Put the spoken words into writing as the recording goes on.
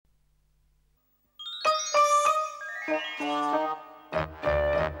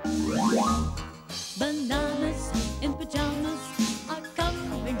Bananas in pajamas are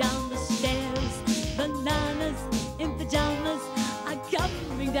coming down the stairs. Bananas in pajamas are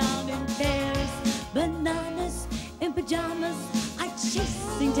coming down in pairs. Bananas in pajamas are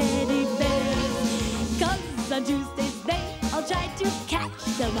chasing teddy bears. 'Cause on Tuesdays they all try to catch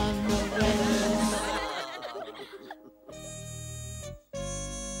them unawares.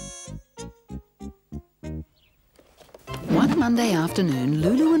 One Monday afternoon,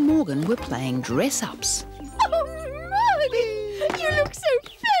 Lulu and Morgan were playing dress-ups. Oh, Morgan, you look so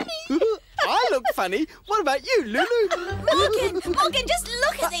funny. I look funny. What about you, Lulu? Morgan, just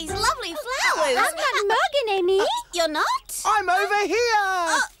look at these lovely flowers. I'm not Morgan, Amy. You're not? I'm over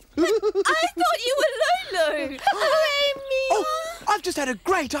here. I thought you were Lulu. Oh, Amy. Oh, I've just had a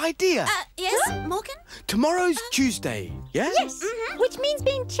great idea. Yes, Morgan? Tomorrow's Tuesday, yeah? Yes, which means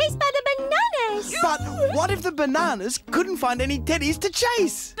being chased by the bananas. But what if the bananas couldn't find any teddies to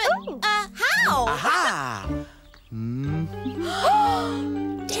chase? But, how? Aha!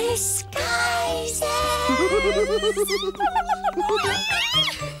 Disguises.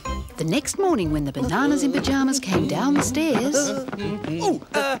 The next morning, when the bananas in pyjamas came down the stairs...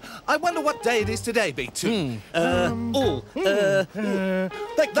 I wonder what day it is today, B2. The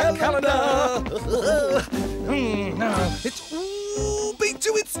calendar! It's... B2,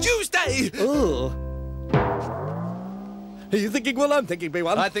 it's Tuesday! Are you thinking what I'm thinking,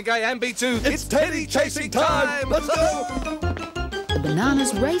 B1? I think I am, B2. It's teddy chasing time! Let's go! The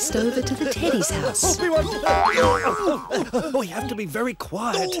bananas raced over to the teddy's house. B1! Oh, you have to be very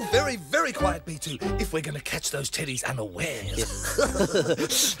quiet. Oh, very, very quiet, B2, if we're going to catch those teddies unawares.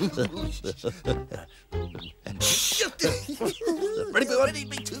 Ready, B1? Ready,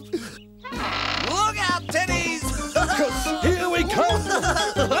 B2? Look out, teddies! Here we come!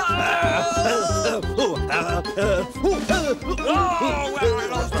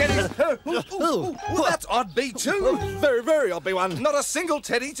 Well, that's odd, B2. Very, very odd, B1. Not a single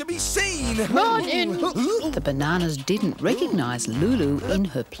teddy to be seen. The bananas didn't recognise Lulu in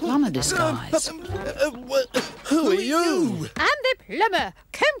her plumber disguise. Who are you? I'm the plumber,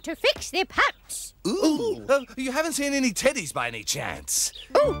 come to fix the pipes. Ooh. You haven't seen any teddies by any chance?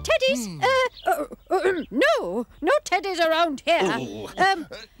 Oh, teddies? No teddies around here.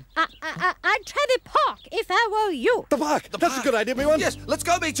 I'd try the park if I were you. The park. That's a good idea, B1. Yes, let's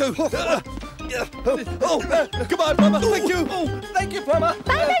go, B2. Goodbye, plumber. Thank you. Oh, thank you, plumber.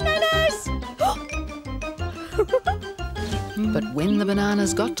 Bye, bananas. But when the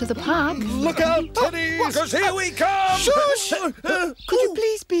bananas got to the park... Look out, teddies! Because here we come! Shush! Could you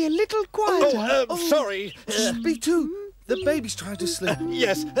please be a little quieter? Sorry. B2, the baby's trying to sleep.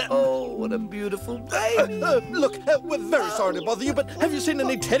 Yes. Oh, what a beautiful baby. Look, we're very sorry to bother you, but have you seen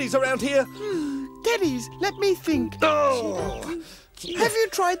any teddies around here? Teddies, let me think. Oh, Have you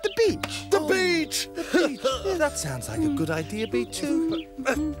tried the beach? the beach! Yeah, that sounds like a good idea, B2.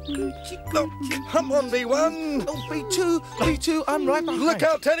 Come on, B1. Oh, B2, I'm right behind. Look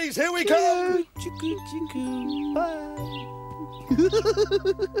out, teddies, here we come!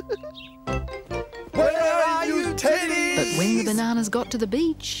 Where are you, teddies? But when the bananas got to the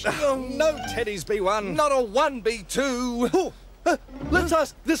beach... Oh, no teddies, B1. Not a one, B2. Oh, let's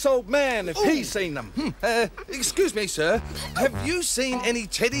ask this old man if he's seen them. Excuse me, sir. Have you seen any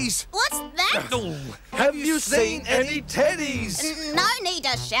teddies? What's that? Have you seen any teddies? No need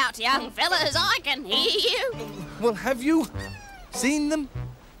to shout, young fellas. I can hear you. Well, have you seen them?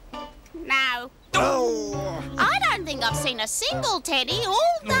 No. Oh! I don't think I've seen a single teddy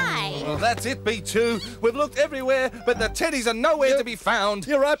all day. Well, that's it, B2. We've looked everywhere, but the teddies are nowhere to be found.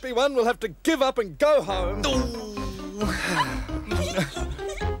 You're right, B1. We'll have to give up and go home.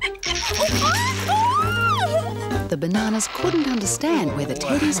 The bananas couldn't understand where the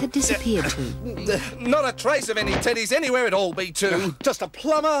teddies had disappeared to. Not a trace of any teddies anywhere at all, B2. Just a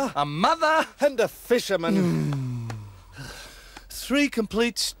plumber A mother, and a fisherman. 3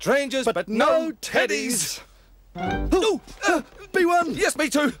 complete strangers, but no teddies. Oh, B1. Yes,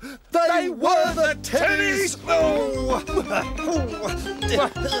 B2. They were the teddies.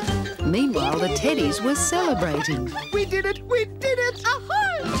 Meanwhile, the teddies were celebrating. We did it! We did it! A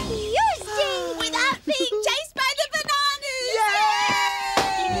whole Tuesday Without being chased by the bananas.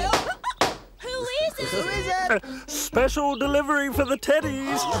 Who is it? Special delivery for the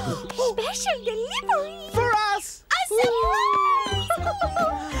teddies. special delivery. For us! A surprise!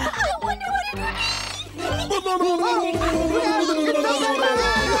 I wonder what it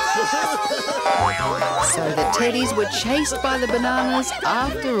So the teddies were chased by the bananas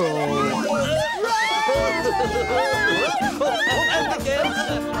after all. And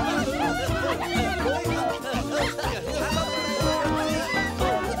again.